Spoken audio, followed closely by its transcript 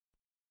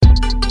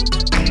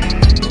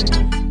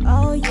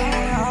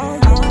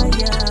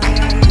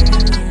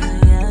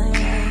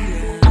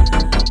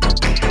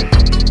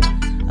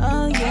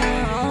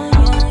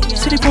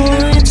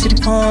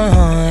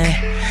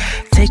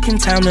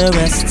time to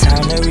rest,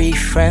 time to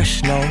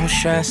refresh, no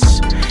stress.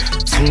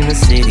 Tuna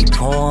City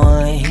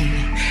Point,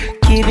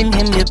 giving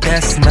him your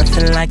best,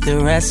 nothing like the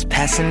rest,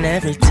 passing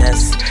every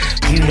test.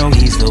 You know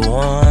he's the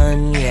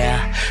one,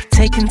 yeah.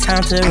 Taking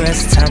time to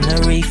rest, time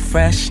to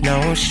refresh,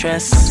 no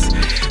stress.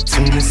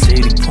 Tuna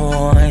City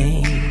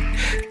Point,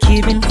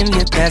 giving him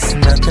your best,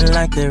 nothing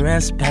like the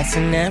rest,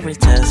 passing every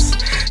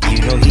test. You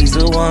know he's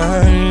the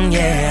one,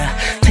 yeah.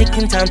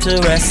 Taking time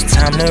to rest,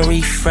 time to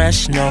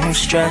refresh, no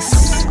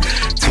stress.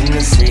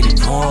 Tuna City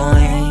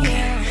Point,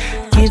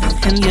 giving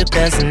him your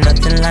best,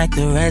 nothing like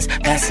the rest,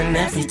 passing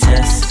every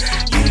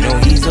test. You know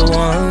he's the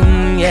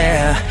one,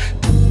 yeah.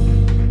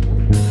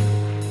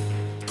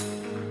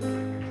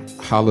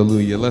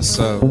 Hallelujah. Let's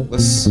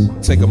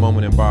take a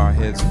moment and bow our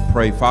heads and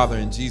pray. Father,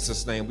 in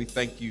Jesus' name, we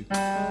thank you.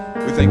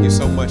 We thank you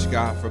so much,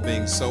 God, for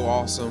being so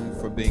awesome,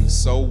 for being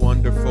so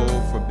wonderful,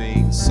 for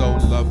being so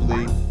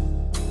lovely.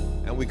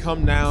 And we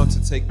come now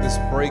to take this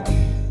break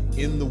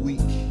in the week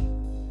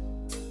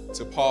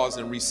to pause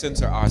and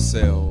recenter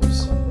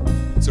ourselves,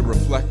 to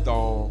reflect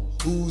on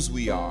whose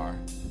we are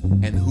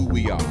and who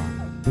we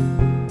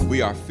are.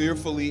 We are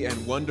fearfully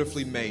and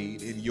wonderfully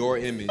made in your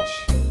image.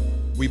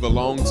 We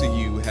belong to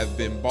you, have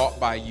been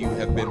bought by you,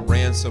 have been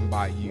ransomed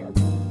by you.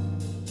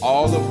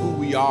 All of who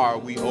we are,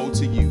 we owe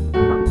to you.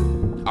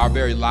 Our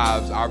very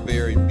lives, our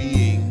very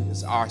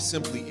beings are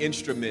simply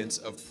instruments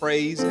of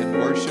praise and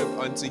worship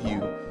unto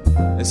you.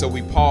 And so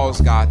we pause,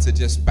 God, to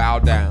just bow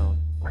down.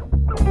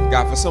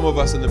 God, for some of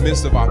us in the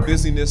midst of our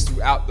busyness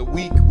throughout the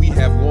week, we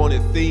have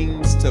wanted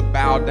things to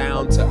bow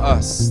down to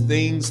us,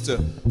 things to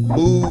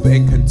move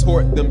and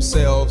contort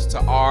themselves to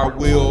our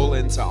will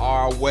and to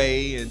our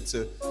way and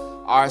to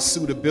our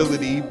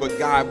suitability. But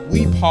God,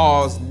 we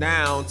pause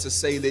now to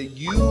say that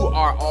you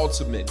are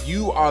ultimate.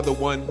 You are the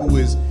one who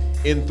is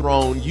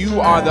enthroned. You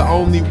are the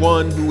only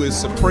one who is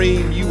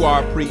supreme. You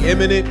are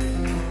preeminent.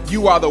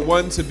 You are the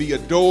one to be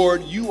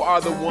adored. You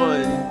are the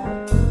one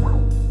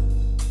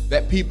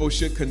that people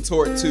should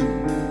contort to.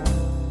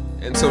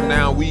 And so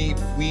now we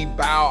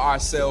bow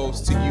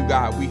ourselves to you,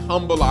 God. We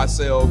humble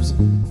ourselves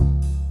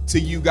to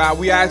you, God.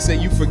 We ask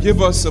that you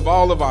forgive us of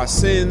all of our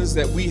sins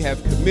that we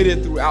have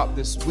committed throughout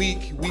this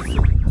week. We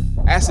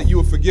ask that you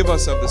will forgive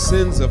us of the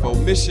sins of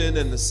omission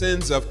and the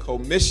sins of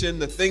commission,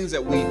 the things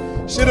that we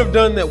should have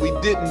done that we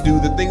didn't do,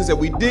 the things that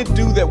we did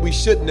do that we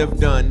shouldn't have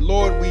done.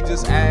 Lord, we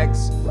just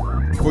ask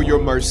for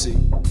your mercy.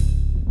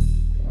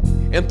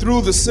 And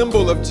through the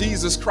symbol of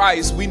Jesus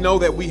Christ, we know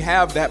that we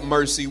have that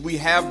mercy, we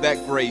have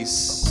that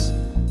grace.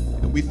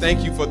 And we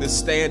thank you for the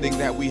standing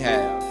that we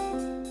have.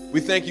 We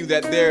thank you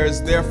that there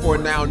is therefore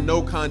now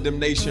no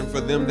condemnation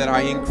for them that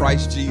are in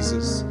Christ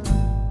Jesus.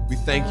 We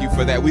thank you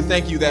for that. We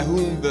thank you that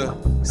whom the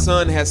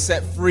Son has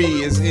set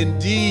free is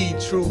indeed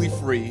truly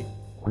free.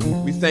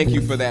 We thank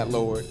you for that,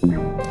 Lord.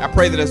 I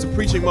pray that as the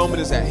preaching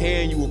moment is at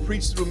hand, you will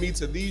preach through me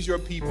to these your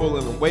people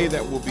in a way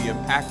that will be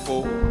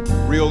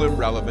impactful, real, and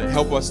relevant.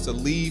 Help us to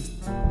leave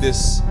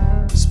this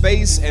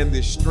space and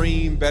this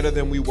stream better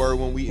than we were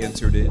when we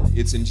entered it.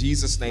 It's in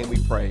Jesus' name we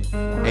pray.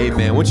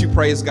 Amen. Won't you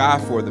praise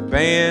God for the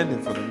band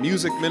and for the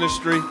music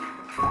ministry?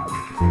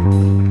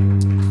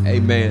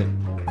 Amen.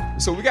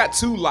 So we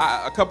got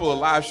a couple of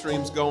live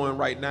streams going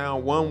right now.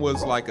 One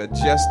was like a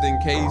just in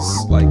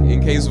case, like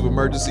in case of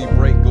emergency,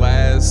 break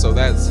glass. So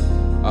that's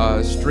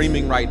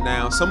streaming right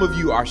now. Some of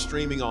you are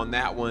streaming on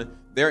that one.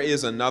 There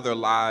is another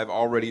live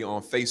already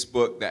on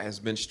Facebook that has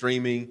been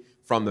streaming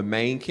from the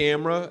main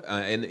camera,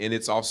 and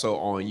it's also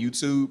on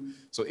YouTube.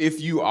 So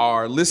if you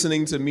are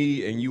listening to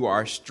me and you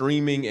are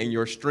streaming and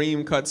your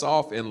stream cuts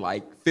off in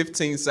like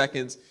 15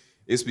 seconds,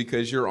 it's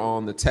because you're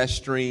on the test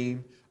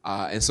stream.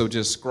 And so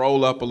just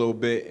scroll up a little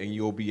bit and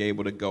you'll be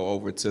able to go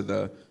over to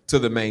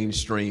the main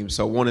stream.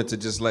 So wanted to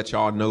just let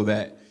y'all know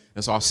that.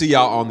 And so I'll see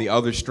y'all on the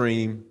other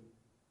stream.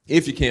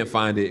 If you can't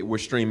find it, we're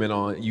streaming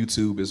on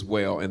YouTube as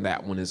well, and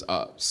that one is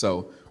up.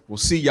 So we'll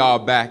see y'all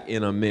back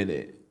in a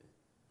minute.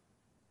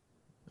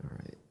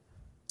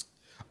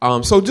 All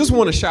right. So just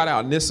want to shout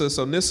out Nissa.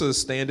 So Nissa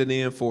is standing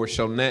in for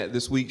Shonette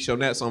this week.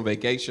 Shonette's on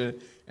vacation,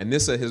 and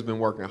Nissa has been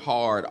working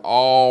hard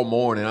all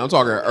morning. I'm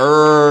talking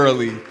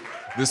early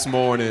this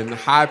morning,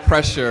 high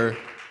pressure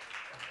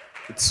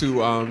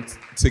to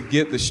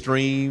get the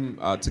stream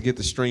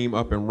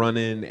up and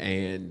running,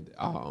 and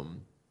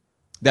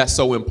that's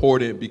so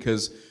important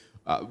because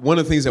one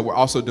of the things that we're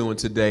also doing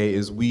today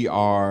is we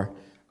are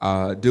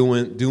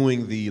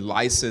doing the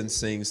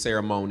licensing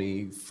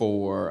ceremony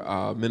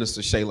for Minister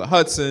Shayla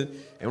Hudson,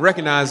 and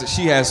recognize that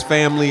she has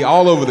family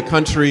all over the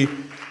country,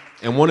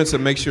 and wanted to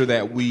make sure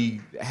that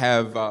we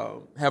have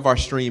our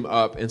stream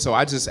up. And so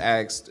I just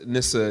asked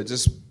Nissa,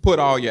 just put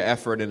all your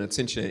effort and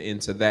attention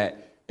into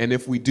that. And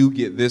if we do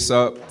get this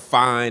up,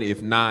 fine.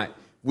 If not,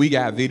 we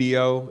got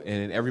video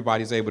and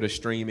everybody's able to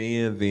stream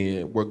in,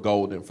 then we're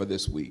golden for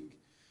this week.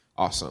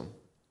 Awesome.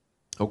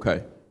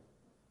 Okay.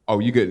 Oh,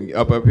 you getting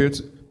up here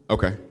too?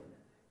 Okay.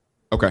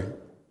 Okay.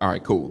 All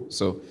right, cool.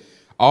 So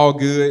all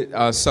good.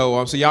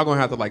 So y'all gonna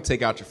have to like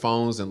take out your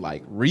phones and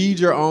like read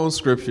your own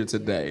scripture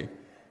today.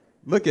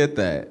 Look at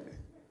that.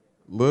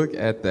 Look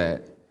at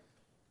that.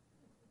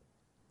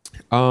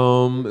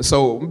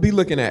 So we'll be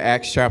looking at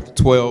Acts chapter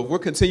 12. We're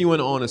continuing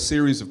on a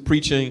series of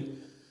preaching,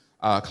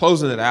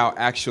 closing it out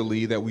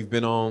actually that we've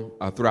been on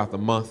throughout the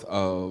month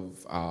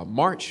of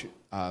March.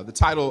 The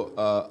title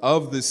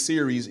of this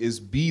series is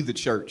Be the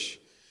Church.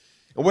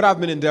 And what I've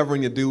been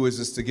endeavoring to do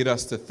is to get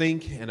us to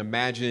think and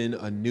imagine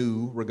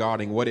anew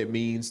regarding what it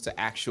means to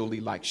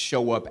actually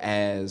show up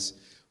as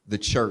the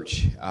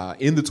church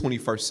in the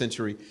 21st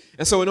century.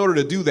 And so in order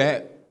to do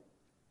that,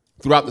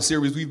 throughout the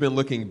series, we've been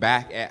looking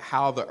back at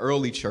how the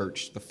early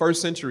church, the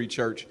first century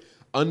church,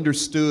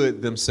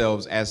 understood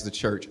themselves as the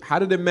church. How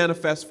did it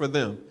manifest for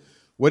them?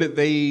 What did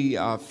they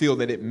feel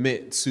that it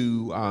meant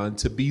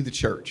to be the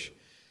church?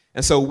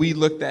 And so we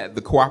looked at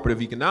the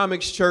Cooperative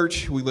Economics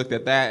Church. We looked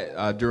at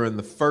that during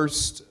the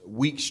first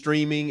week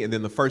streaming and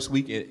then the first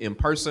week in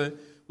person.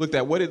 Looked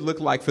at what it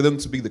looked like for them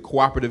to be the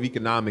Cooperative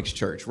Economics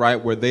Church, right?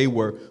 Where they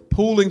were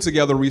pooling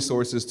together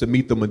resources to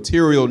meet the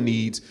material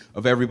needs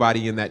of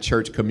everybody in that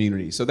church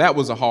community. So that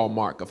was a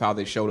hallmark of how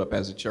they showed up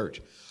as a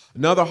church.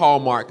 Another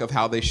hallmark of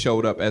how they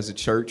showed up as a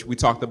church we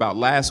talked about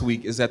last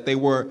week is that they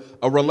were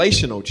a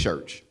relational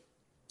church.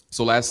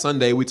 So last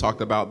Sunday we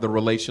talked about the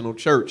relational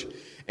church.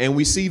 And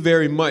we see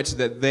very much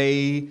that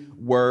they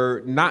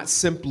were not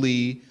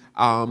simply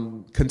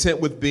content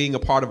with being a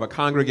part of a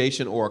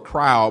congregation or a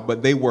crowd,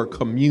 but they were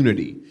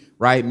community,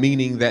 right?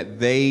 Meaning that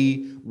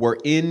they were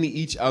in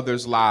each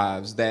other's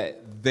lives,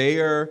 that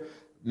their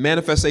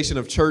manifestation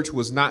of church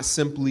was not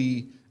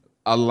simply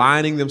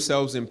aligning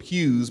themselves in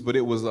pews, but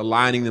it was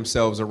aligning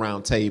themselves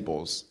around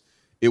tables.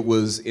 It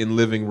was in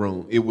living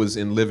room. It was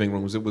in living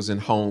rooms. It was in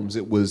homes.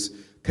 It was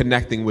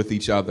connecting with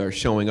each other,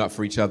 showing up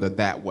for each other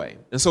that way.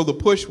 And so the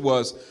push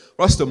was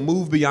for us to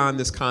move beyond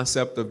this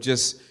concept of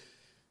just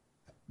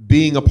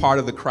being a part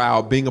of the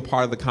crowd, being a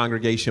part of the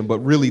congregation, but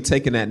really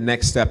taking that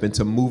next step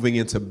into moving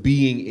into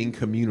being in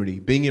community,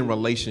 being in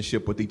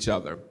relationship with each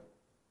other.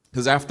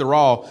 Because after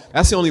all,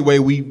 that's the only way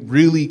we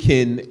really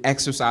can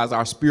exercise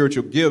our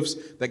spiritual gifts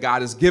that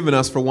God has given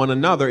us for one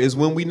another is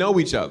when we know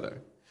each other.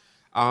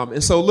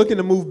 And so looking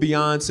to move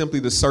beyond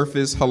simply the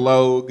surface,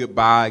 hello,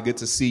 goodbye, good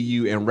to see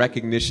you, and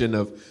recognition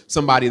of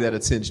somebody that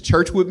attends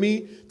church with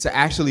me to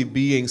actually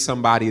being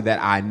somebody that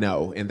I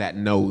know and that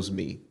knows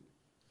me.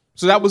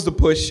 So that was the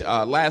push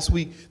last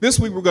week. This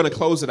week, we're going to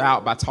close it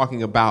out by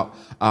talking about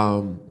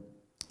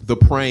the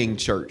praying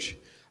church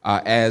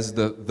as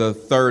the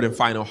third and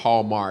final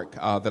hallmark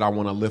that I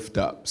want to lift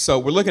up. So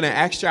we're looking at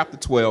Acts chapter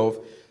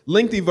 12,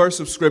 lengthy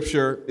verse of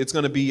scripture. It's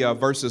going to be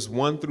verses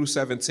 1 through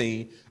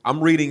 17. I'm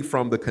reading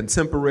from the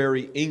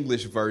Contemporary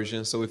English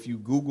Version. So if you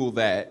Google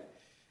that,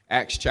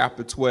 Acts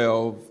chapter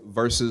 12,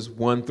 verses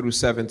 1 through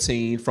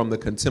 17 from the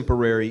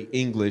Contemporary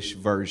English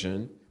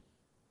Version.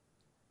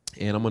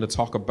 And I'm going to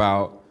talk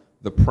about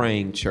the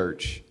praying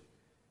church.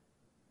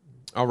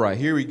 All right,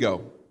 here we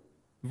go.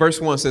 Verse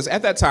 1 says,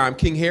 "At that time,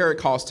 King Herod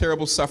caused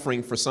terrible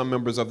suffering for some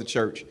members of the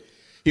church.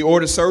 He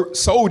ordered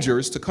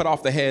soldiers to cut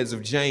off the heads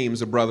of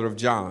James, a brother of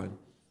John.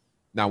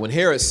 Now, when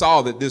Herod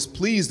saw that this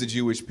pleased the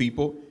Jewish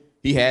people,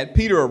 he had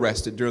Peter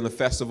arrested during the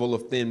festival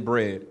of thin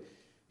bread.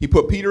 He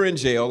put Peter in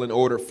jail and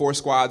ordered 4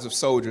 squads of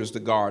soldiers to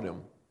guard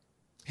him.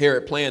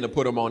 Herod planned to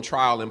put him on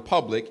trial in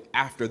public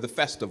after the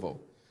festival.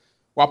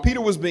 While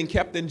Peter was being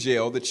kept in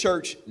jail, the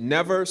church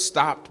never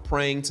stopped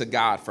praying to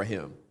God for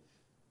him.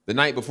 The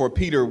night before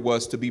Peter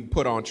was to be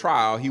put on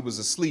trial, he was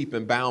asleep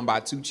and bound by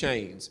 2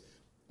 chains.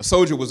 A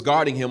soldier was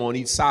guarding him on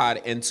each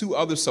side, and 2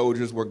 other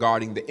soldiers were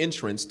guarding the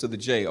entrance to the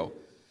jail.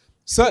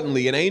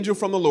 Suddenly, an angel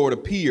from the Lord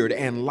appeared,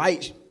 and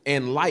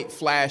light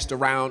flashed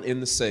around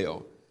in the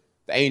cell.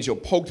 The angel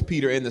poked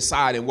Peter in the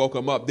side and woke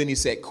him up. Then he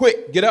said,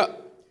 'Quick, get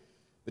up.'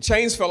 The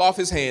chains fell off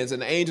his hands,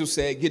 and the angel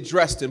said, 'Get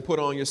dressed and put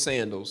on your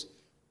sandals.'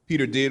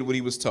 Peter did what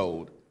he was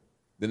told.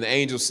 Then the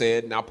angel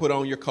said, 'Now put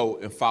on your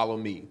coat and follow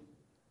me.'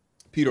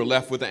 Peter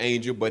left with the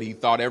angel, but he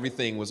thought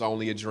everything was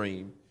only a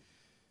dream."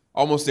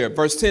 Almost there.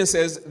 Verse 10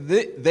 says,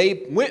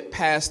 "They went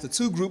past the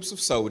 2 groups of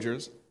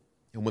soldiers,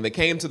 and when they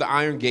came to the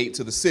iron gate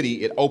to the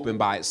city, it opened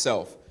by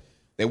itself.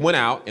 They went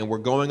out and were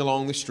going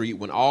along the street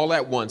when all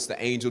at once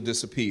the angel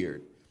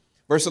disappeared."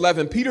 Verse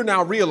 11, "Peter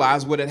now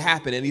realized what had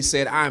happened, and he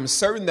said, 'I am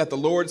certain that the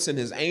Lord sent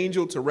his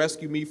angel to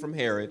rescue me from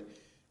Herod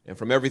and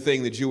from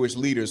everything the Jewish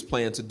leaders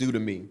planned to do to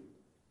me.'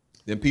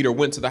 Then Peter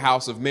went to the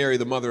house of Mary,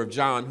 the mother of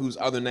John, whose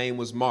other name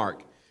was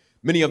Mark.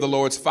 Many of the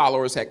Lord's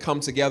followers had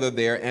come together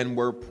there and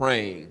were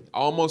praying."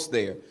 Almost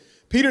there.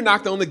 Peter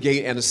knocked on the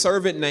gate, and a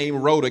servant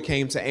named Rhoda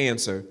came to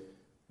answer.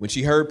 When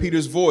she heard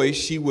Peter's voice,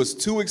 she was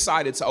too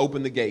excited to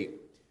open the gate.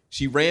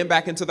 She ran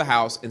back into the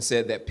house and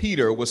said that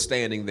Peter was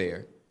standing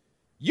there.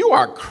 "You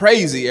are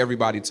crazy,"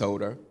 everybody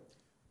told her.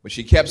 But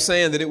she kept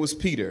saying that it was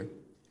Peter.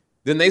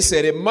 Then they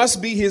said, "It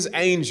must be his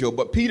angel."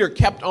 But Peter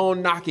kept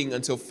on knocking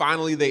until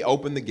finally they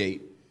opened the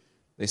gate.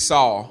 They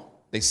saw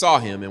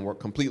him and were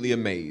completely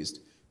amazed.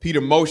 Peter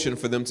motioned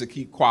for them to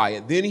keep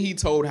quiet. Then he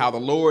told how the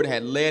Lord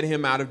had led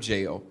him out of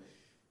jail.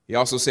 He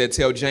also said,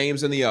 "Tell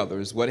James and the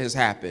others what has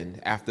happened."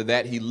 After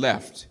that, he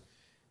left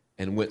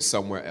and went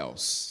somewhere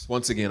else.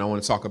 Once again, I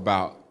want to talk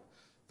about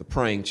the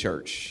praying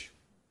church.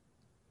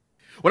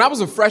 When I was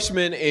a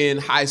freshman in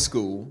high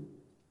school,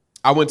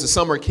 I went to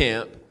summer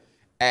camp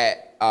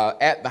at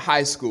the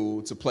high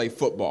school to play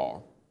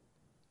football.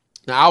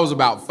 Now, I was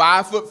about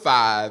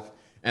 5'5"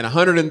 and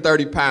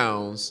 130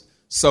 pounds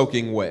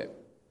soaking wet.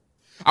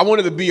 I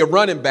wanted to be a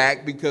running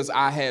back because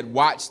I had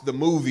watched the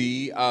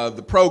movie,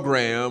 the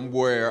program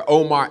where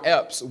Omar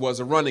Epps was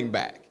a running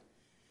back.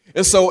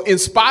 And so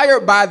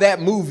inspired by that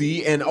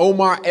movie and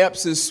Omar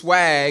Epps'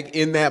 swag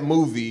in that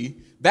movie,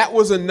 that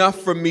was enough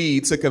for me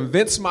to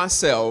convince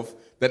myself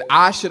that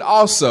I should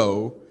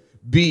also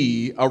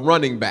be a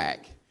running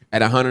back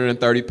at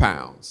 130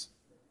 pounds.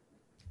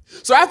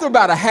 So after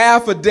about a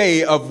half a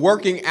day of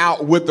working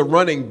out with the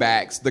running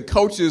backs, the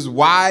coaches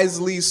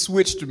wisely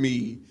switched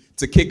me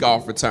to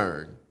kickoff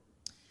return.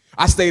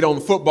 I stayed on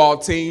the football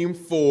team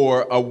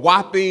for a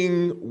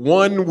whopping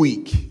 1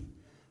 week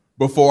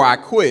before I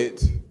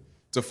quit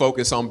to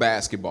focus on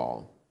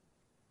basketball.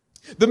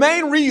 The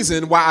main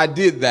reason why I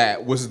did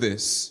that was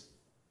this.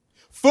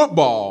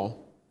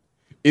 Football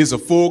is a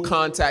full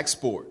contact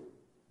sport.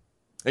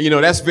 And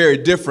that's very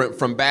different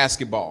from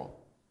basketball.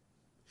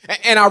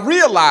 And I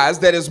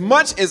realized that as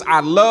much as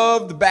I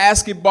loved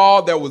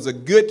basketball, there was a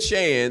good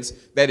chance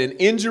that an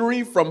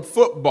injury from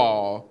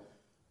football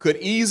could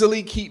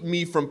easily keep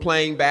me from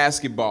playing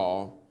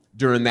basketball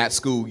during that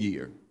school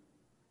year.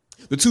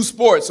 The two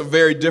sports are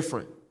very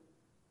different.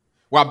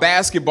 While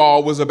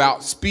basketball was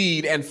about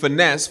speed and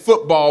finesse,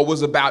 football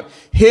was about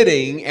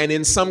hitting and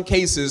in some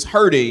cases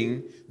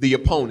hurting the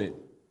opponent.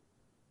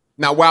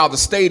 Now, while the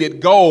stated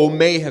goal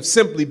may have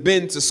simply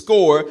been to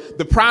score,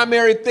 the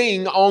primary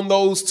thing on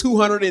those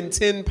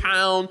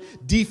 210-pound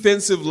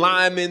defensive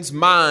linemen's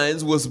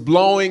minds was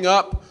blowing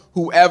up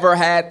whoever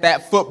had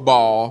that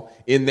football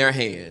in their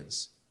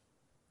hands.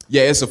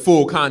 Yeah, it's a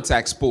full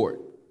contact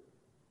sport.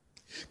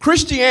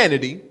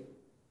 Christianity,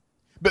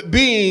 but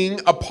being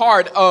a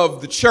part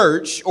of the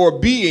church or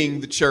being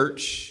the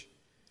church,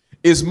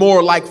 is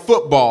more like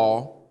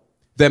football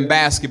than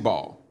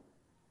basketball.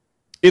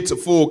 It's a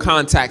full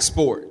contact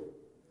sport.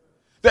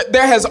 That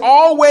there has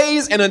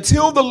always, and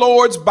until the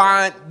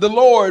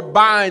Lord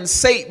binds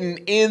Satan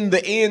in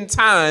the end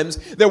times,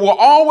 there will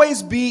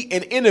always be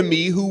an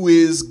enemy who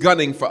is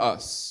gunning for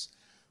us.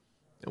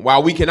 And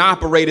while we can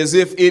operate as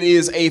if it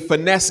is a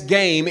finesse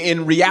game,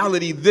 in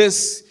reality,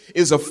 this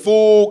is a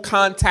full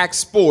contact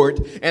sport,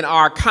 and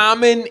our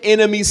common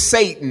enemy,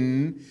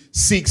 Satan,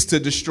 seeks to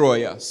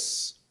destroy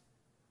us.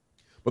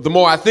 But the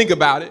more I think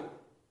about it,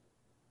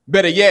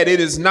 better yet,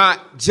 it is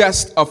not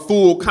just a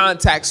full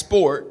contact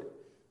sport.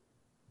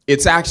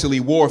 It's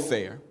actually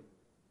warfare.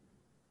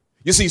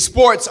 You see,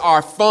 sports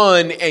are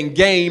fun and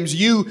games.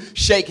 You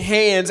shake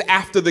hands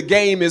after the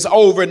game is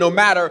over, no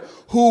matter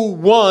who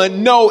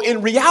won. No,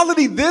 in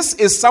reality, this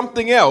is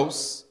something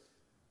else.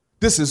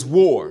 This is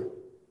war.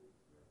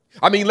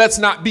 I mean, let's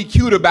not be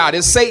cute about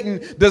it.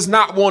 Satan does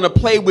not want to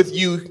play with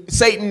you.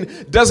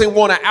 Satan doesn't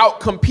want to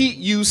outcompete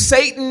you.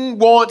 Satan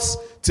wants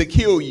to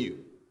kill you.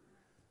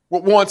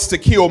 Wants to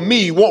kill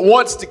me,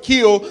 wants to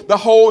kill the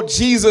whole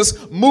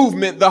Jesus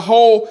movement, the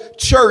whole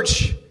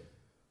church.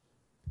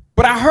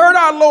 But I heard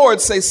our Lord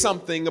say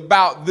something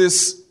about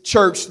this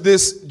church,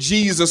 this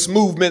Jesus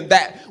movement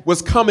that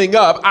was coming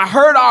up. I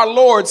heard our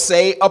Lord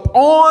say,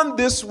 upon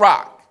this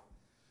rock,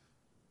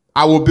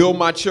 I will build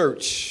my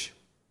church.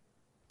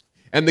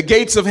 And the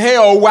gates of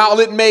hell, while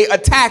it may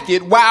attack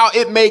it, while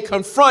it may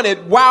confront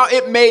it, while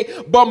it may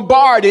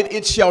bombard it,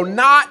 it shall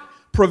not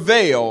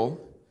prevail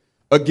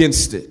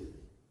against it.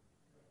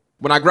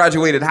 When I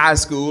graduated high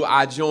school,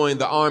 I joined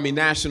the Army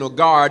National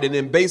Guard, and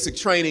in basic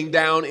training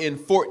down in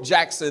Fort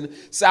Jackson,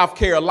 South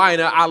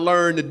Carolina, I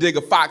learned to dig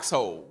a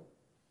foxhole.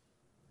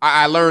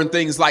 I learned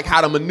things like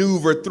how to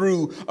maneuver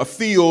through a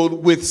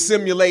field with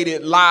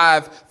simulated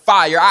live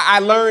fire. I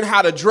learned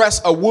how to dress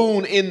a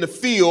wound in the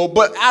field,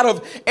 but out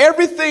of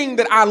everything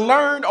that I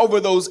learned over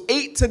those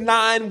 8 to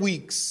 9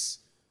 weeks,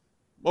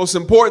 most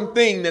important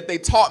thing that they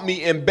taught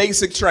me in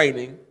basic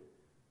training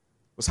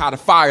was how to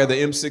fire the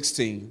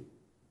M16.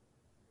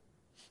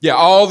 Yeah,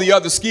 all the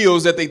other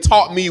skills that they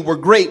taught me were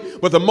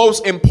great, but the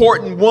most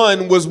important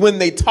one was when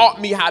they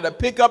taught me how to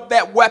pick up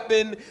that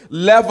weapon,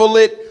 level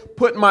it,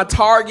 put my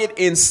target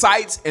in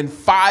sights, and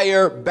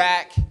fire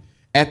back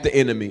at the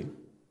enemy.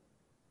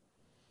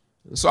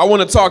 So I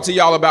want to talk to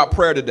y'all about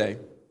prayer today.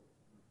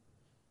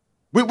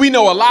 We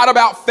know a lot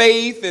about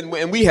faith, and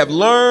we have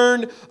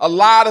learned a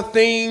lot of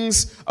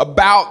things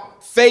about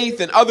faith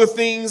and other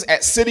things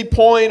at City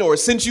Point or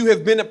since you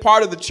have been a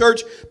part of the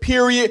church,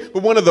 period.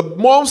 But one of the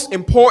most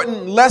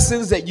important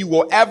lessons that you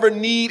will ever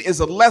need is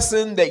a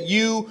lesson that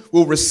you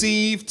will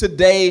receive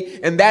today,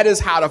 and that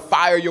is how to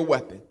fire your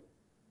weapon.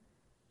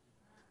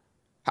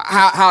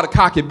 How to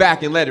cock it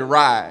back and let it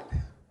ride.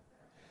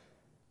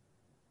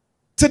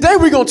 Today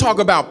we're going to talk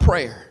about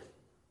prayer.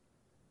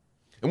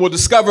 And we'll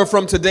discover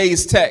from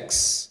today's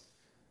text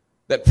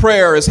that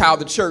prayer is how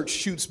the church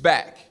shoots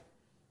back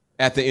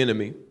at the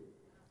enemy.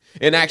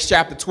 In Acts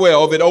chapter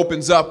 12, it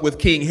opens up with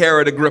King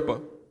Herod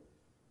Agrippa.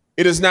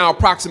 It is now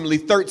approximately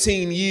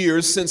 13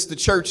 years since the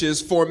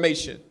church's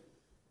formation.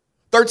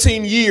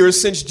 13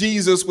 years since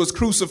Jesus was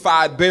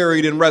crucified,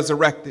 buried, and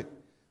resurrected.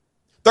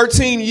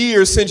 13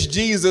 years since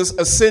Jesus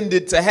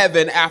ascended to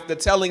heaven after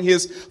telling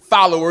his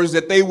followers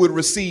that they would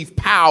receive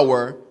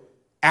power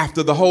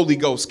after the Holy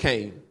Ghost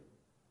came.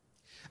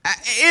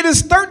 It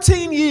is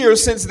 13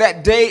 years since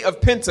that day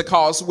of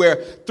Pentecost where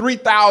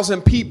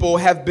 3,000 people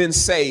have been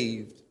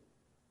saved.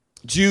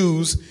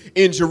 Jews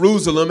in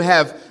Jerusalem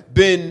have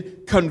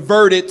been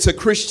converted to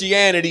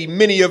Christianity,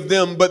 many of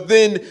them, but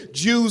then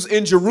Jews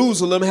in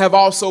Jerusalem have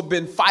also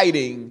been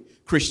fighting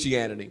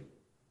Christianity.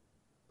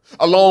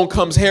 Along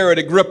comes Herod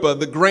Agrippa,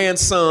 the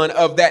grandson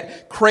of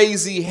that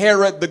crazy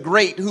Herod the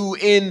Great, who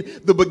in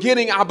the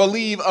beginning, I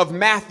believe, of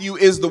Matthew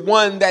is the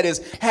one that is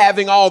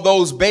having all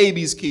those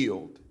babies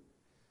killed.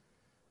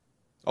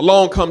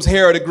 Along comes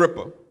Herod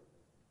Agrippa,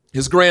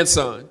 his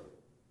grandson,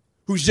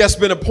 who's just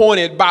been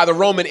appointed by the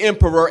Roman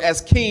emperor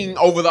as king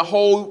over the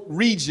whole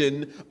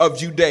region of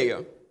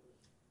Judea.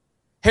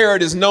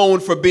 Herod is known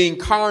for being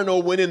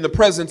carnal when in the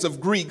presence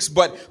of Greeks,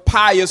 but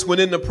pious when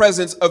in the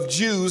presence of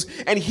Jews.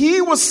 And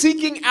he was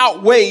seeking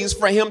out ways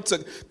for him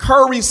to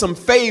curry some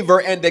favor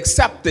and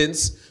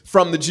acceptance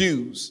from the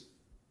Jews.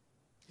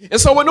 And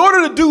so in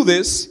order to do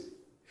this,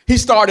 he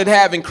started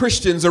having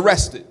Christians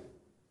arrested.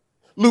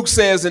 Luke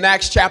says in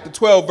Acts chapter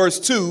 12, verse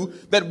 2,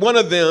 that one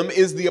of them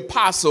is the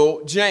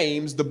apostle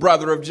James, the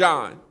brother of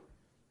John.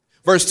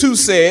 Verse 2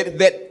 said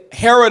that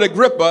Herod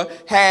Agrippa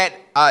had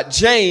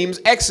James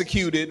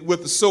executed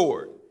with a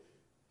sword.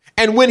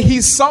 And when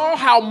he saw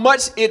how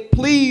much it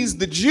pleased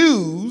the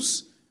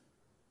Jews,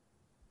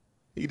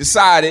 he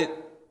decided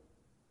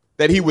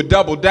that he would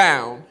double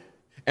down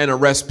and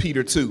arrest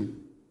Peter too.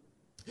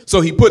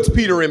 So he puts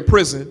Peter in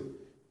prison.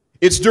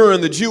 It's during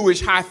the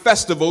Jewish high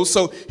festival,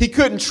 so he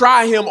couldn't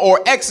try him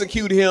or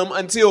execute him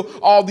until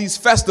all these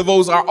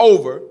festivals are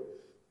over.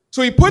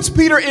 So he puts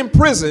Peter in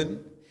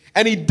prison,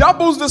 and he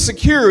doubles the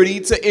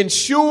security to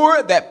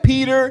ensure that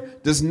Peter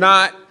does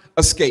not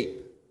escape.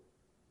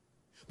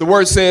 The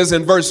word says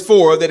in verse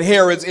 4 that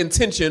Herod's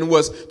intention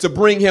was to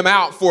bring him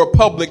out for a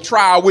public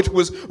trial, which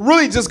was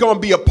really just going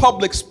to be a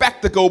public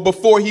spectacle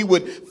before he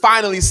would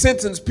finally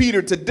sentence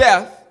Peter to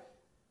death.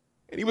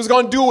 And he was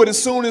going to do it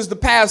as soon as the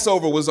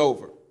Passover was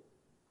over.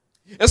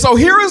 And so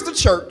here is the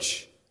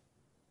church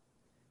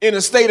in a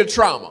state of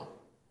trauma.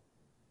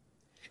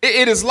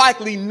 It is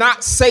likely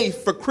not safe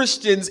for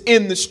Christians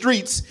in the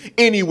streets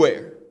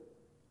anywhere.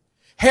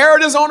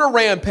 Herod is on a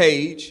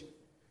rampage.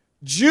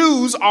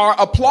 Jews are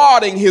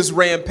applauding his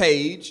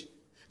rampage.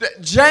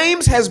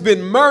 James has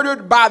been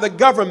murdered by the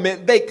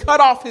government. They cut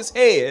off his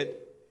head.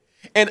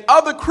 And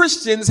other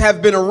Christians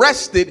have been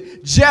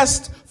arrested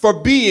just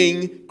for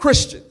being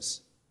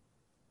Christians.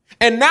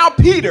 And now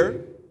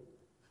Peter,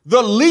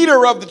 the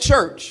leader of the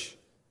church,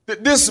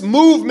 this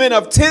movement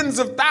of tens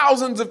of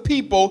thousands of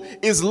people,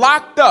 is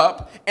locked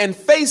up and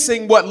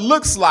facing what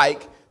looks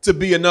like to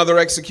be another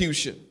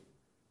execution.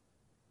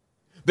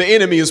 The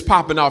enemy is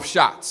popping off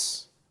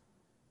shots.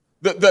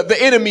 The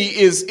enemy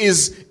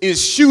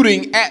is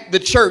shooting at the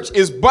church,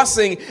 is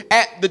bussing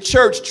at the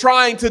church,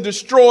 trying to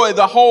destroy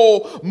the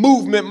whole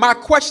movement. My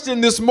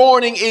question this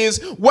morning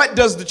is, what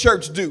does the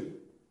church do?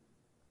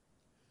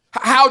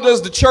 How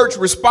does the church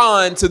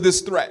respond to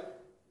this threat?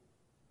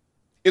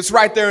 It's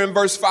right there in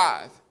verse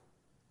 5.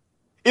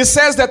 It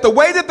says that the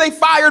way that they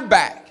fired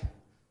back,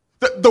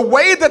 the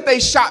way that they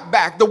shot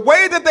back, the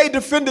way that they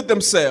defended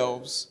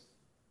themselves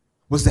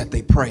was that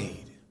they prayed.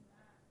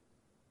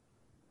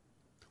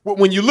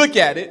 When you look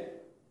at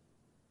it,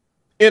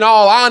 in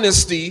all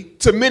honesty,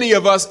 to many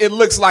of us, it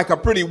looks like a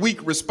pretty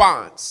weak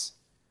response.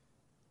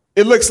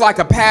 It looks like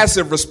a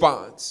passive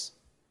response.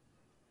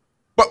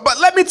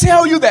 But let me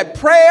tell you that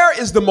prayer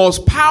is the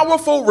most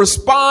powerful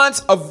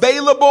response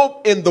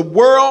available in the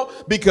world,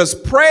 because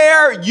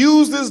prayer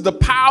uses the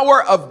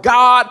power of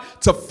God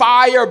to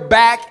fire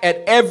back at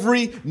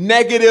every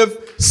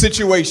negative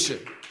situation.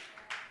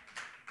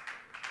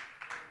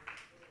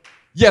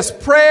 Yes,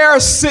 prayer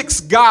seeks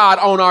God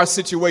on our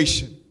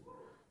situation.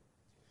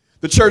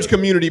 The church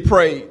community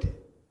prayed.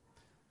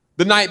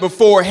 The night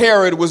before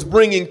Herod was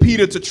bringing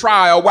Peter to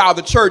trial, while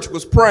the church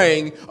was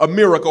praying, a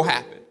miracle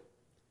happened.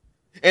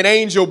 An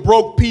angel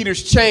broke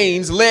Peter's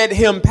chains, led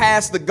him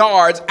past the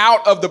guards,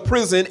 out of the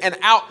prison and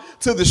out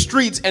to the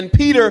streets. And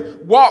Peter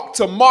walked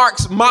to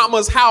Mark's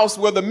mama's house,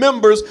 where the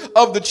members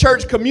of the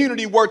church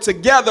community were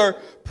together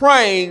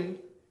praying.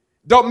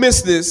 Don't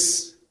miss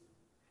this.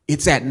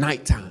 It's at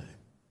nighttime.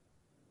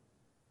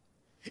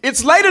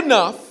 It's late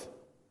enough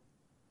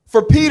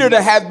for Peter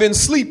to have been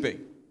sleeping.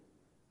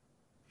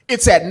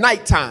 It's at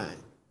nighttime.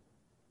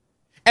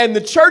 And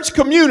the church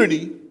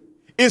community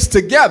is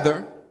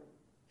together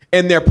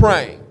and they're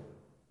praying.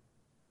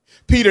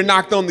 Peter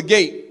knocked on the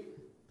gate.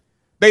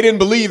 They didn't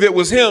believe it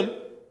was him.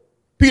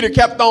 Peter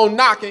kept on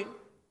knocking.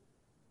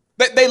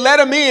 They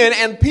let him in,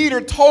 and Peter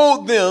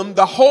told them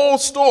the whole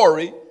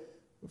story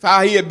of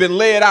how he had been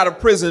led out of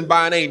prison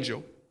by an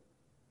angel.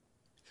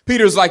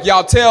 Peter's like,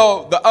 y'all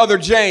tell the other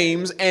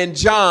James and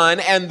John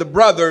and the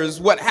brothers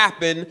what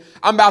happened.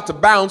 I'm about to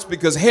bounce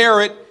because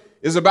Herod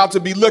is about to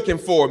be looking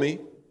for me.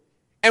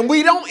 And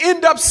we don't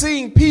end up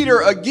seeing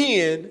Peter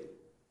again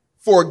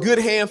for a good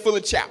handful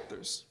of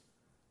chapters.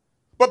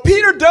 But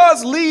Peter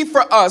does leave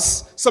for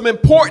us some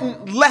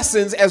important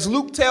lessons as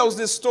Luke tells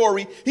this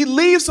story. He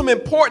leaves some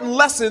important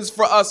lessons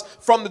for us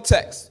from the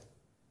text.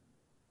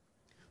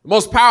 The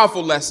most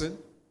powerful lesson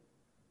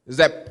is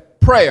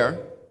that prayer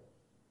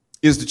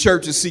is the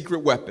church's secret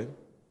weapon.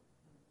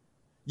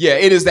 Yeah,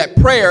 it is that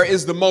prayer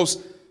is the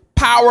most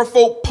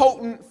powerful,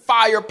 potent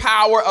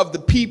firepower of the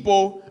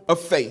people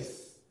of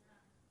faith.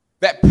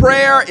 That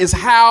prayer is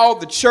how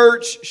the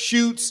church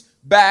shoots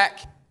back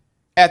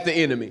at the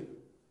enemy.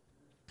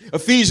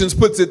 Ephesians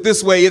puts it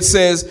this way. It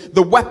says,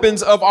 the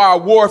weapons of our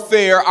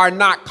warfare are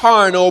not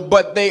carnal,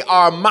 but they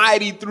are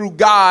mighty through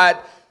God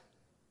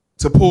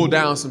to pull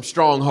down some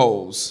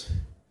strongholds.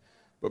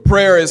 But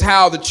prayer is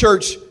how the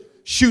church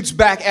shoots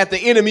back at the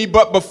enemy.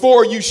 But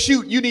before you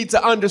shoot, you need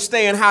to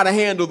understand how to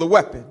handle the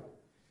weapon.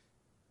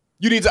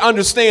 You need to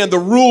understand the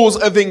rules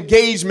of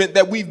engagement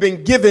that we've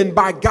been given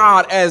by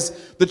God as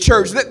the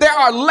church. There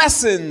are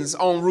lessons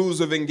on rules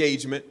of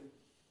engagement.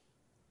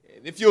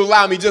 And if you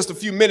allow me just a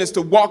few minutes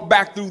to walk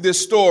back through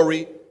this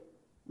story,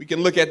 we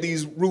can look at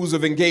these rules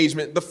of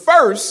engagement. The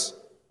first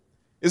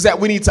is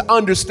that we need to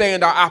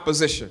understand our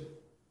opposition.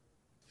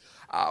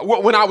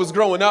 When I was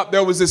growing up,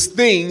 there was this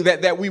thing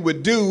that we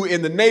would do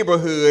in the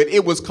neighborhood.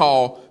 It was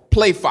called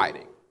play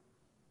fighting.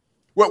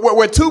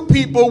 Where two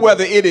people,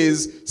 whether it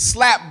is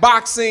slap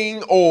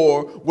boxing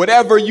or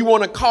whatever you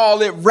want to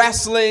call it,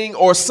 wrestling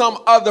or some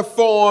other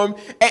form,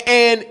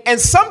 and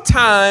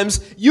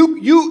sometimes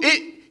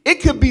it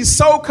could be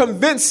so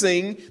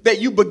convincing that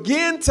you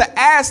begin to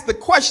ask the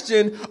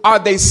question, are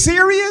they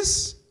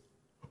serious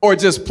or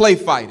just play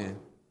fighting?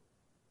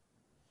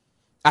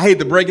 I hate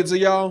to break it to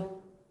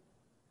y'all,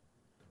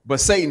 but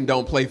Satan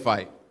don't play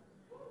fight.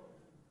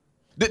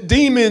 The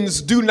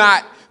demons do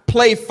not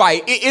play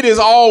fight. It is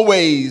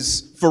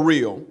always for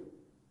real.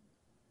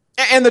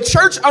 And the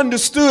church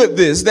understood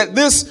this, that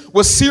this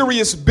was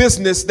serious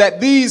business,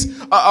 that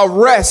these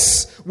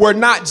arrests were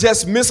not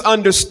just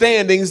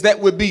misunderstandings that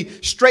would be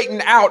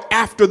straightened out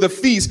after the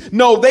feast.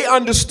 No, they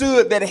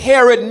understood that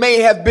Herod may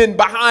have been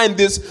behind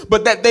this,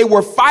 but that they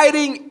were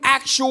fighting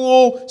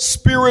actual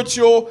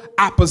spiritual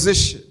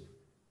opposition.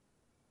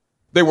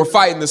 They were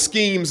fighting the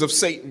schemes of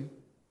Satan.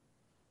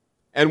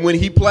 And when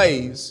he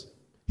plays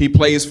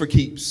for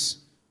keeps.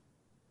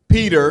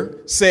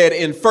 Peter said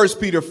in 1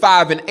 Peter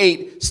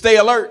 5:8, stay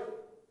alert.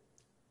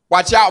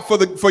 Watch out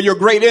for your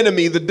great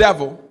enemy, the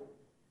devil.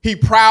 He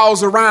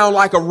prowls around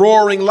like a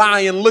roaring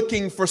lion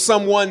looking for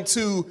someone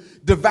to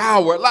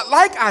devour.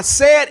 Like I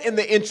said in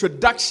the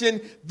introduction,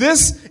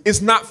 this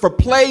is not for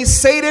play.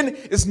 Satan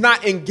is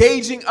not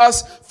engaging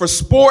us for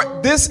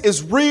sport. This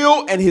is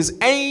real, and his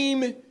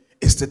aim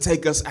is to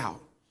take us out.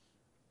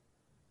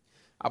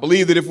 I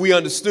believe that if we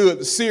understood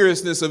the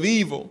seriousness of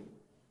evil,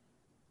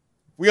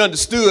 we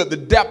understood the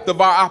depth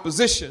of our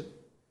opposition,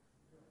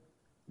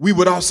 we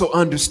would also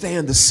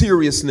understand the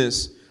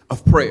seriousness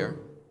of prayer.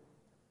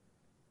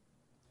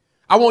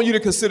 I want you to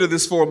consider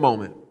this for a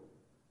moment.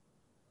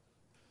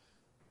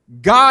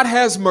 God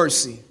has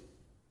mercy.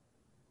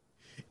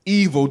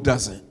 Evil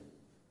doesn't.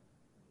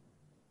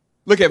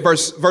 Look at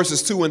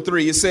verses 2 and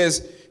 3. It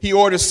says, he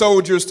orders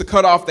soldiers to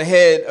cut off the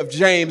head of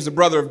James, the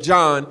brother of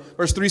John.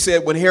 Verse 3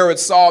 said, when Herod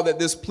saw that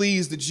this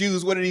pleased the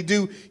Jews, what did he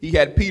do? He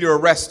had Peter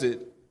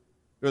arrested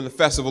during the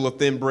festival of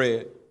thin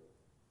bread.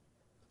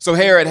 So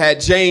Herod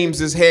had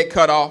James's head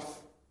cut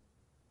off.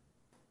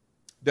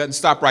 Doesn't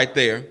stop right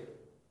there.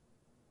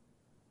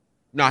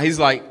 Now he's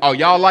like, oh,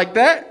 y'all like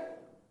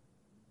that?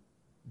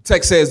 The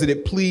text says that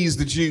it pleased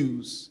the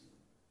Jews.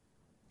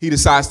 He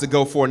decides to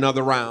go for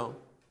another round.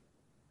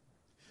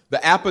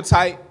 The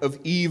appetite of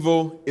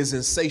evil is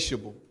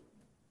insatiable.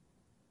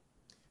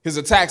 His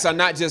attacks are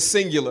not just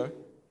singular.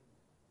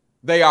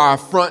 They are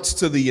affronts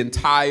to the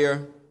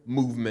entire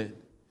movement.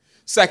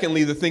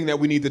 Secondly, the thing that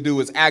we need to do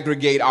is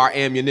aggregate our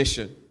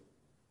ammunition.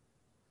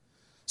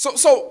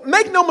 So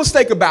make no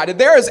mistake about it.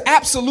 There is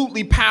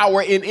absolutely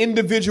power in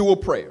individual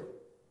prayer.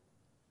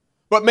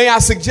 But may I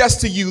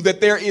suggest to you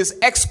that there is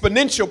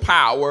exponential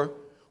power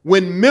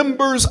when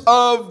members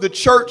of the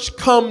church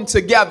come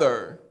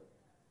together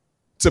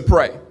to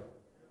pray.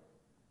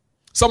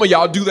 Some of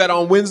y'all do that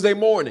on Wednesday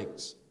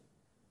mornings.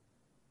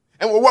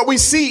 And what we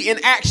see in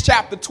Acts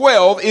chapter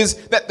 12 is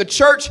that the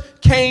church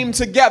came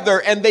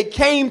together, and they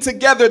came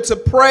together to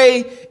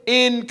pray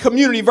in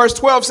community. Verse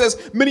 12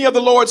 says, many of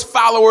the Lord's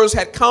followers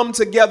had come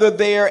together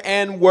there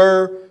and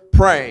were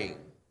praying.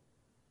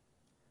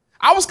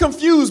 I was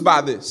confused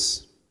by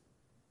this.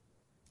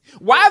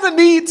 Why the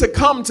need to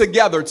come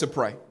together to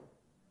pray?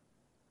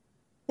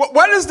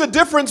 What is the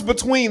difference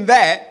between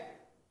that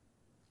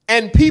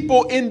and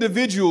people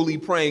individually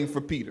praying for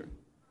Peter?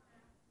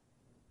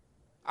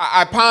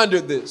 I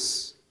pondered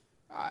this.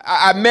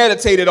 I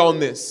meditated on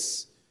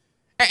this.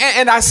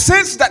 And I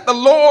sensed that the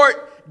Lord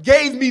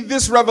gave me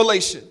this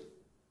revelation.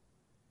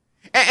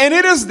 And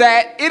it is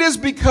that it is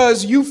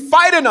because you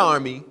fight an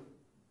army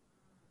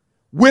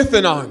with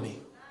an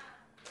army.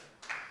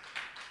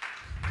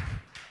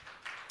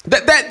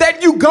 That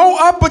you go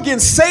up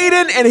against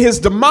Satan and his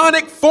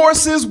demonic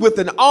forces with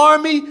an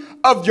army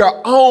of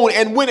your own.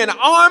 And when an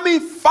army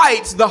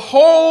fights, the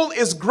whole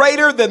is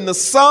greater than the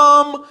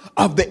sum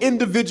of the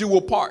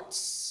individual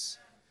parts.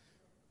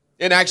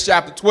 In Acts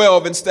chapter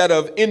 12, instead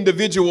of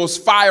individuals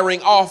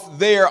firing off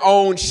their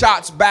own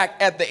shots back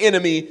at the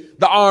enemy,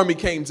 the army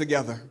came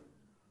together.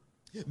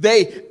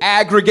 They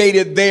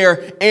aggregated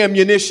their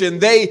ammunition.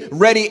 They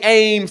ready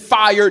aim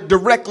fired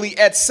directly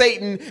at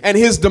Satan and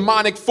his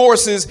demonic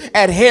forces,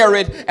 at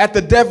Herod, at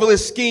the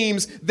devilish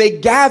schemes. They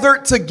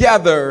gathered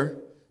together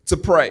to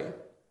pray.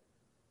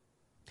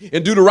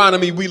 In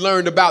Deuteronomy, we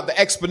learned about the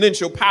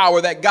exponential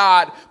power that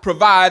God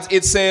provides.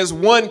 It says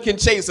 1 can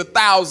chase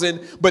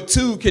 1,000, but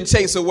 2 can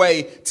chase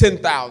away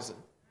 10,000.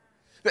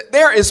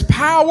 There is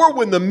power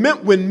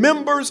when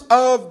members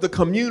of the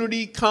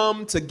community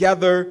come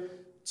together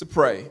to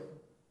pray.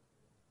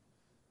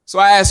 So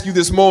I ask you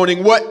this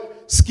morning,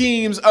 what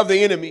schemes of the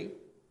enemy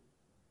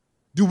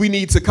do we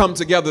need to come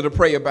together to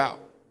pray about?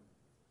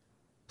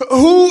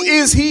 Who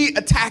is he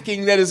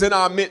attacking that is in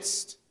our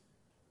midst?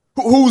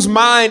 Whose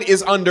mind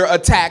is under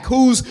attack?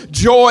 Whose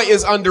joy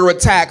is under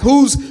attack?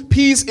 Whose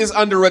peace is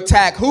under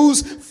attack?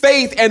 Whose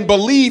faith and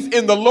belief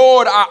in the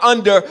Lord are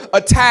under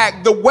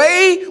attack? The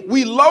way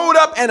we load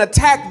up and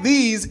attack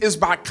these is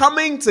by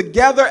coming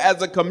together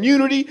as a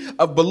community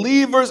of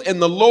believers in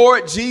the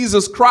Lord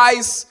Jesus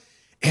Christ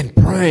and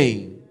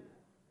praying.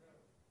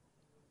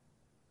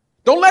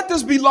 Don't let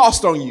this be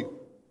lost on you.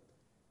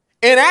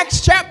 In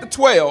Acts chapter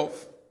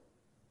 12,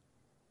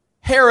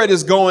 Herod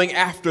is going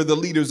after the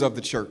leaders of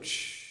the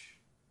church.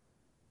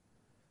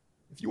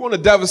 If you want to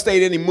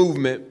devastate any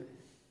movement,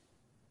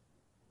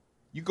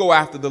 you go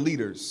after the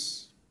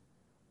leaders.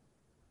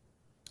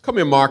 Come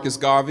here, Marcus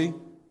Garvey.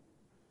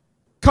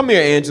 Come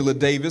here, Angela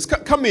Davis.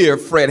 Come here,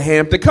 Fred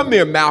Hampton. Come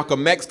here,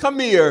 Malcolm X. Come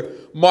here,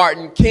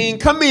 Martin King.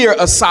 Come here,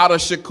 Assata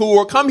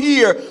Shakur. Come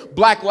here,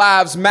 Black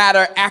Lives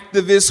Matter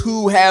activists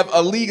who have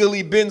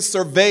illegally been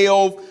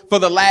surveilled for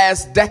the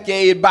last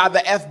decade by the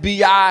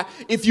FBI.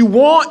 If you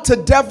want to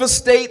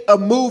devastate a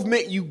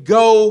movement, you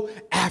go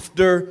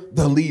after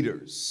the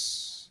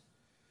leaders.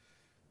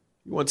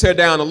 You want to tear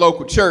down a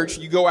local church,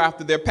 you go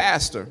after their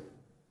pastor.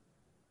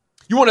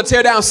 You want to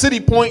tear down City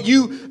Point,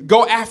 you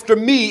go after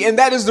me. And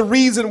that is the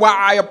reason why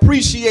I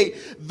appreciate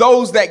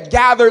those that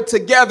gather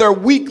together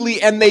weekly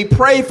and they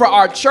pray for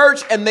our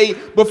church. And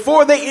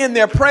before they end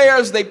their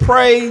prayers, they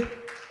pray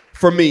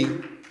for me.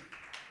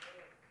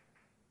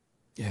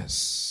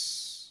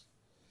 Yes.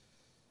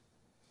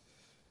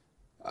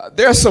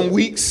 There are some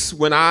weeks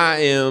when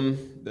I'll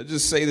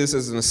just say this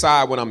as an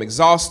aside, when I'm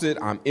exhausted,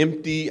 I'm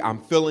empty, I'm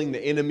feeling the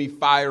enemy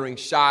firing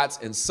shots,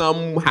 and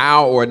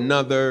somehow or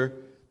another,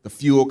 the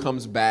fuel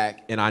comes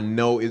back, and I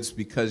know it's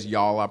because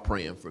y'all are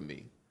praying for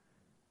me.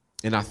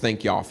 And I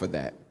thank y'all for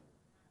that.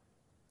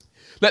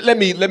 Let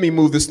me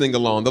move this thing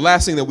along. The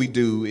last thing that we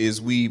do is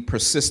we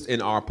persist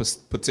in our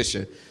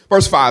petition.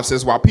 Verse 5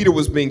 says, while Peter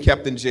was being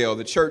kept in jail,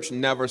 the church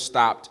never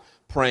stopped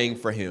praying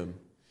for him.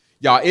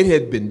 Y'all, it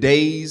had been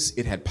days,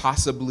 it had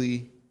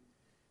possibly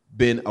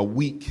been a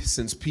week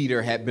since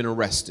Peter had been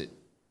arrested.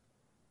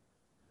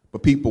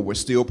 But people were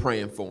still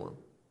praying for him.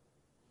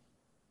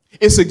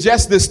 It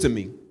suggests this to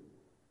me,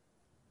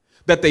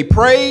 that they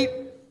prayed,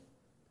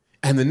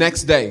 and the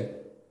next day,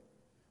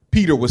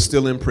 Peter was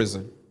still in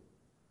prison.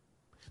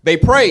 They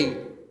prayed,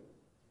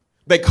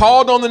 they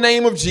called on the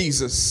name of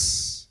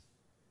Jesus,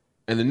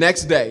 and the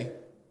next day,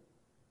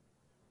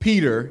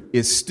 Peter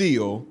is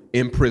still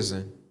in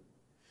prison.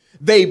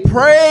 They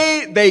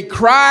prayed, they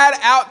cried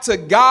out to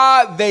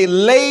God, they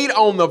laid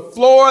on the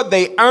floor,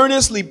 they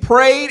earnestly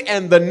prayed,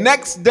 and the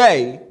next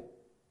day,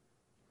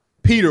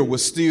 Peter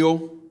was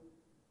still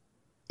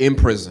in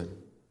prison.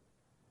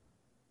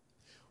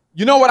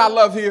 You know what I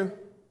love here?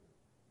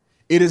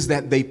 It is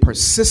that they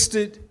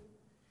persisted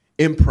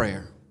in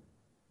prayer.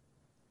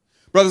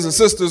 Brothers and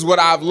sisters, what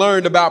I've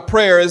learned about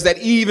prayer is that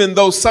even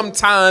though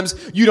sometimes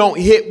you don't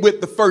hit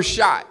with the first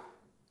shot,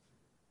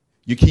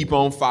 you keep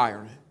on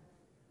firing.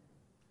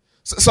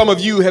 Some of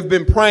you have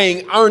been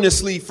praying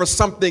earnestly for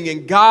something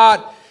and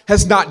God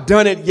has not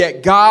done it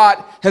yet.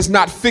 God has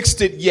not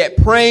fixed it yet.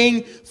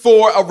 Praying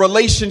for a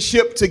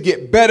relationship to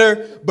get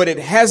better, but it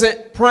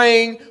hasn't.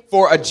 Praying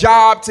for a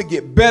job to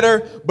get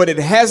better, but it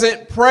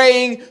hasn't.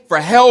 Praying for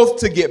health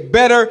to get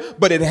better,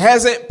 but it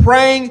hasn't.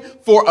 Praying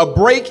for a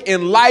break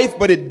in life,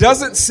 but it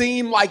doesn't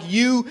seem like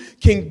you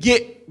can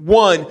get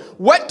one.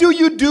 What do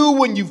you do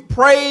when you've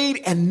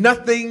prayed and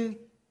nothing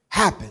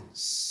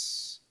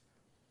happens?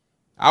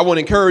 I want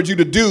to encourage you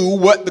to do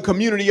what the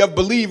community of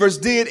believers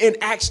did in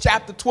Acts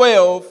chapter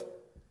 12.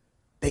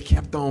 They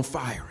kept on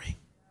firing.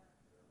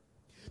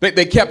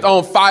 They kept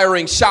on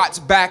firing shots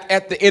back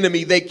at the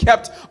enemy. They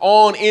kept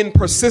on in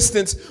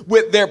persistence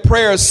with their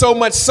prayers, so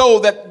much so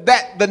that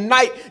the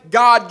night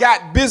God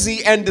got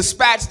busy and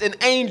dispatched an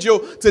angel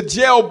to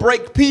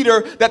jailbreak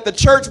Peter, that the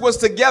church was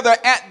together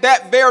at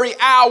that very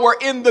hour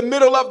in the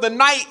middle of the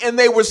night, and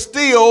they were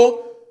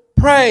still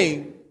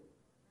praying.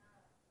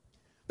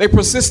 They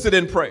persisted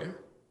in prayer.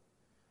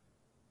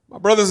 My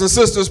brothers and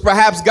sisters,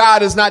 perhaps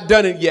God has not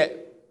done it yet.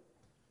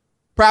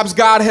 Perhaps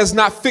God has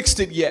not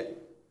fixed it yet.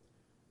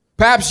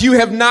 Perhaps you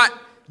have not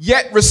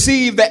yet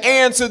received the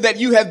answer that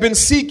you have been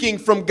seeking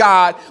from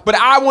God. But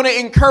I want to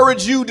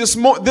encourage you this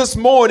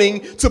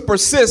morning to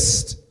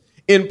persist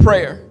in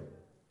prayer.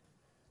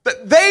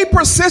 They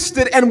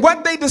persisted, and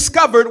what they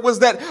discovered was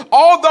that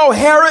although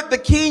Herod, the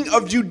king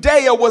of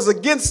Judea, was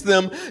against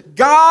them,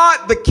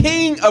 God, the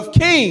King of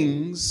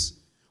Kings,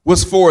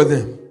 was for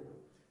them.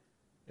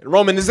 And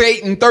Romans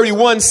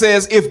 8:31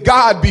 says, if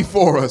God be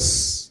for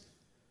us,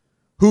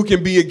 who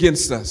can be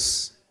against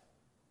us?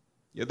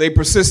 Yet they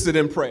persisted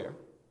in prayer.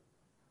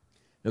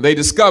 And they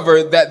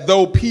discovered that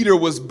though Peter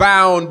was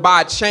bound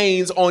by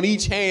chains on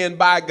each hand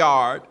by a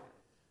guard,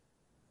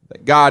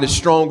 that God is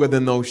stronger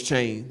than those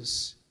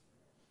chains.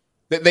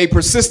 That they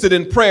persisted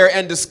in prayer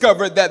and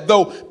discovered that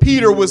though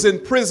Peter was in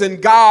prison,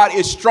 God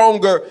is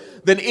stronger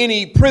than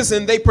any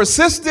prison. They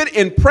persisted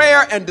in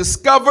prayer and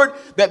discovered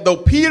that though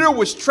Peter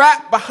was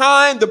trapped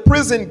behind the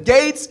prison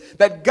gates,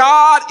 that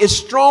God is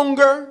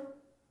stronger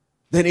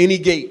than any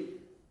gate.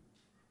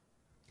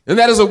 And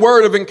that is a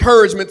word of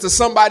encouragement to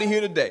somebody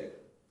here today.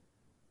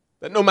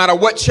 That no matter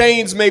what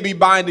chains may be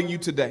binding you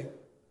today,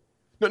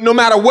 no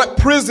matter what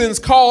prisons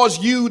cause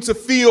you to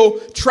feel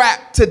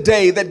trapped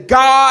today, that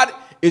God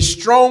is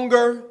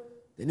stronger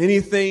than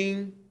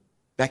anything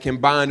that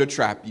can bind or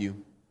trap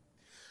you.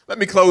 Let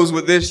me close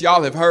with this.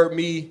 Y'all have heard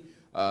me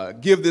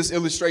give this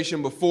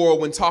illustration before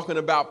when talking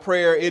about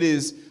prayer. It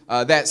is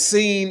that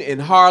scene in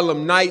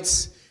Harlem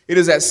Nights. It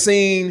is that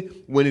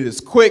scene when it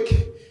is Quick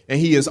and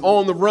he is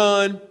on the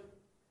run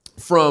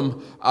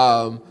from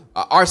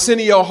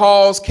Arsenio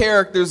Hall's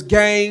character's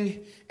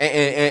gang,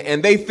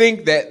 and they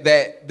think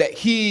that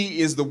he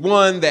is the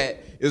one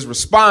that is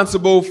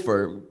responsible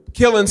for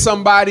killing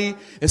somebody.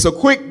 And so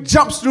Quick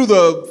jumps through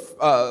the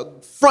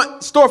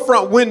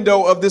storefront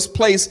window of this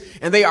place,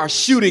 and they are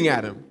shooting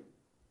at him.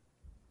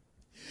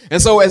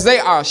 And so as they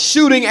are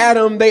shooting at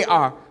him, they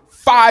are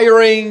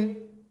firing.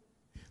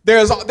 There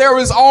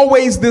is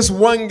always this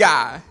one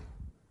guy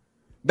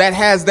that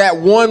has that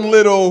one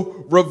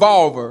little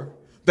revolver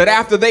that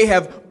after they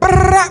have,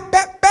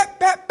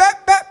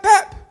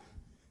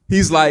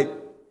 he's like,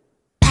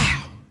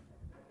 pow.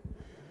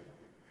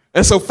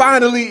 And so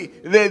finally,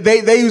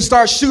 they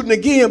start shooting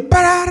again.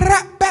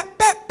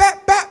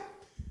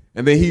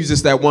 And then he's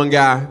just that one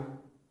guy.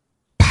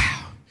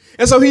 Pow.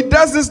 And so he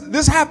does this.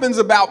 This happens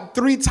about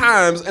 3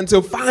 times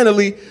until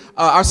finally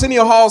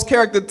Arsenio Hall's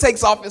character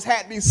takes off his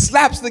hat and he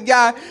slaps the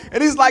guy.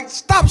 And he's like,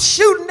 stop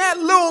shooting that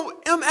little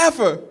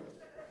MFer.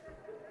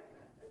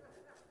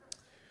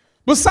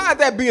 Beside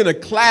that being a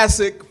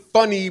classic,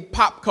 funny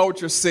pop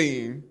culture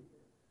scene,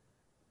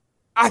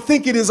 I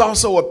think it is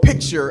also a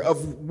picture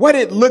of what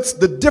it looks,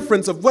 the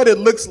difference of what it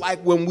looks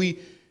like when we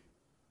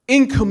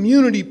in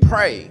community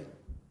pray,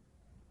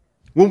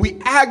 when we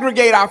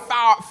aggregate our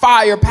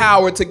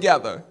firepower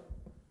together.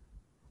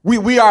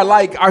 We are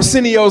like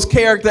Arsenio's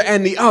character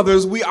and the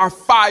others. We are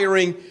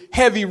firing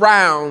heavy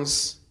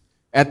rounds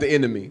at the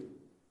enemy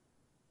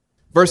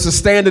versus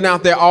standing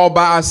out there all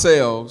by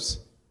ourselves.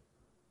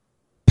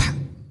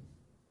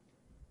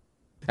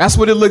 That's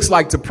what it looks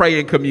like to pray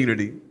in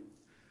community.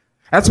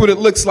 That's what it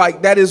looks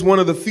like. That is one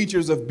of the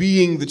features of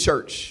being the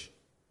church.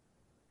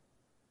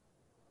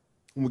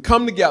 When we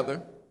come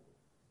together,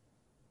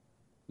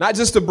 not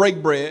just to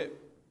break bread,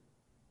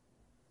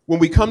 when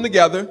we come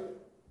together,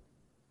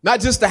 not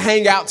just to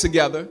hang out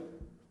together,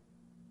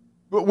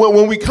 but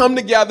when we come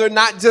together,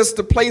 not just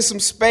to play some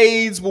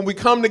spades, when we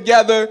come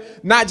together,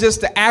 not just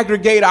to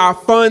aggregate our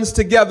funds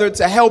together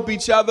to help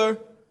each other,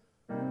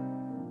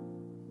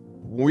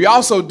 we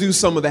also do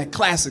some of that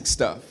classic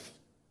stuff,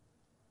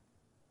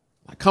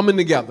 like coming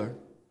together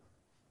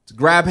to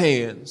grab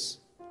hands,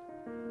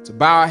 to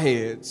bow our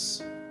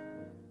heads,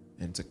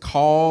 and to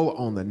call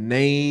on the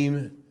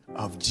name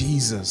of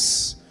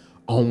Jesus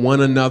on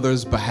one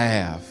another's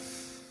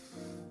behalf.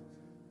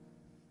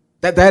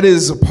 That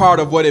is a part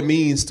of what it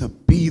means to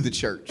be the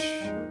church.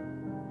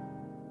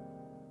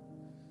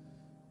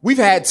 We've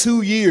had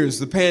 2 years.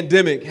 The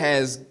pandemic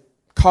has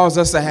caused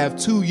us to have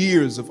 2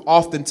 years of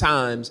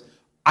oftentimes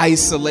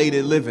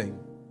isolated living,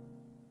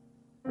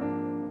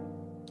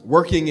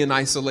 working in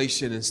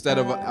isolation instead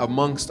of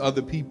amongst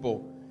other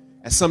people,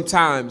 and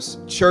sometimes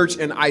church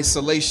and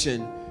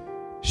isolation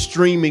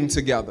streaming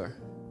together,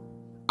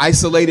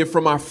 isolated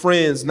from our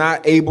friends,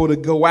 not able to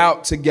go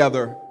out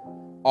together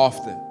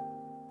often.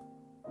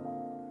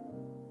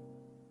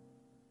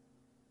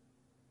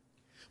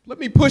 Let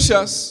me push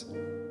us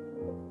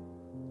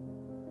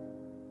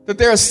that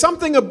there is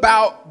something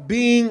about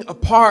being a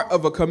part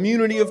of a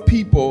community of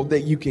people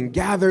that you can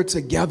gather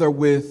together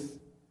with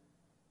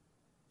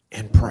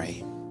and pray.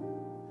 It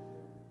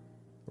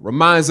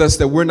reminds us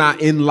that we're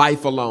not in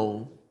life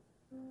alone.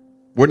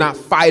 We're not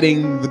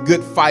fighting the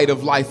good fight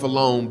of life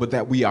alone, but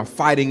that we are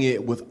fighting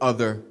it with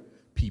other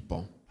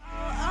people.